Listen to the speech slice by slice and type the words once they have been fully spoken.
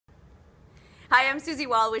Hi, I'm Susie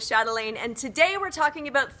Wall with Chatelaine, and today we're talking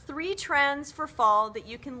about 3 trends for fall that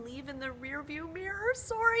you can leave in the rearview mirror.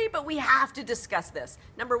 Sorry, but we have to discuss this.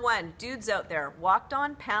 Number 1, dudes out there,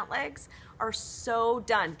 walked-on pant legs are so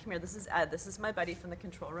done. Come here, this is Ed. This is my buddy from the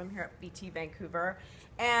control room here at BT Vancouver.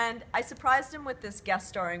 And I surprised him with this guest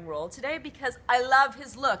starring role today because I love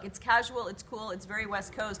his look. It's casual, it's cool, it's very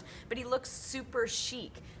West Coast, but he looks super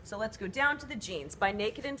chic. So let's go down to the jeans. By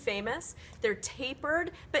Naked and Famous, they're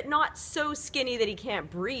tapered, but not so skinny that he can't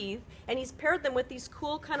breathe. And he's paired them with these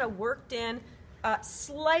cool kind of worked in,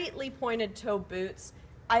 slightly pointed toe boots.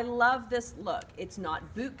 I love this look. It's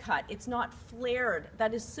not boot cut. It's not flared.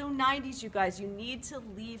 That is so 90s, you guys. You need to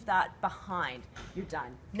leave that behind. You're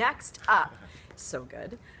done. Next up, so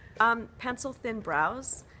good. Pencil thin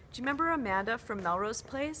brows. Do you remember Amanda from Melrose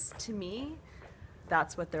Place? To me,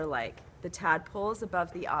 that's what they're like. The tadpoles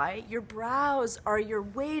above the eye. Your brows are your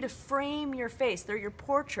way to frame your face. They're your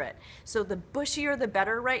portrait. So the bushier the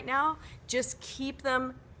better right now. Just keep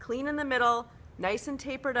them clean in the middle, nice and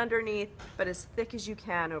tapered underneath, but as thick as you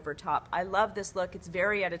can over top. I love this look. It's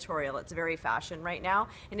very editorial. It's very fashion right now.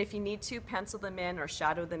 And if you need to, pencil them in or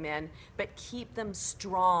shadow them in, but keep them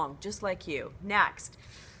strong, just like you. Next,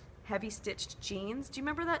 heavy stitched jeans. Do you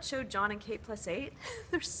remember that show John and Kate +8?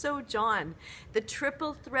 They're so John. The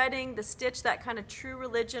triple threading, the stitch, that kind of True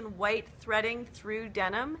Religion white threading through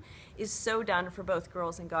denim is so done for both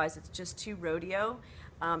girls and guys. It's just too rodeo.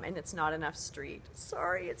 And it's not enough street.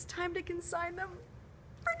 Sorry, it's time to consign them.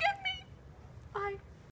 Forgive me. Bye.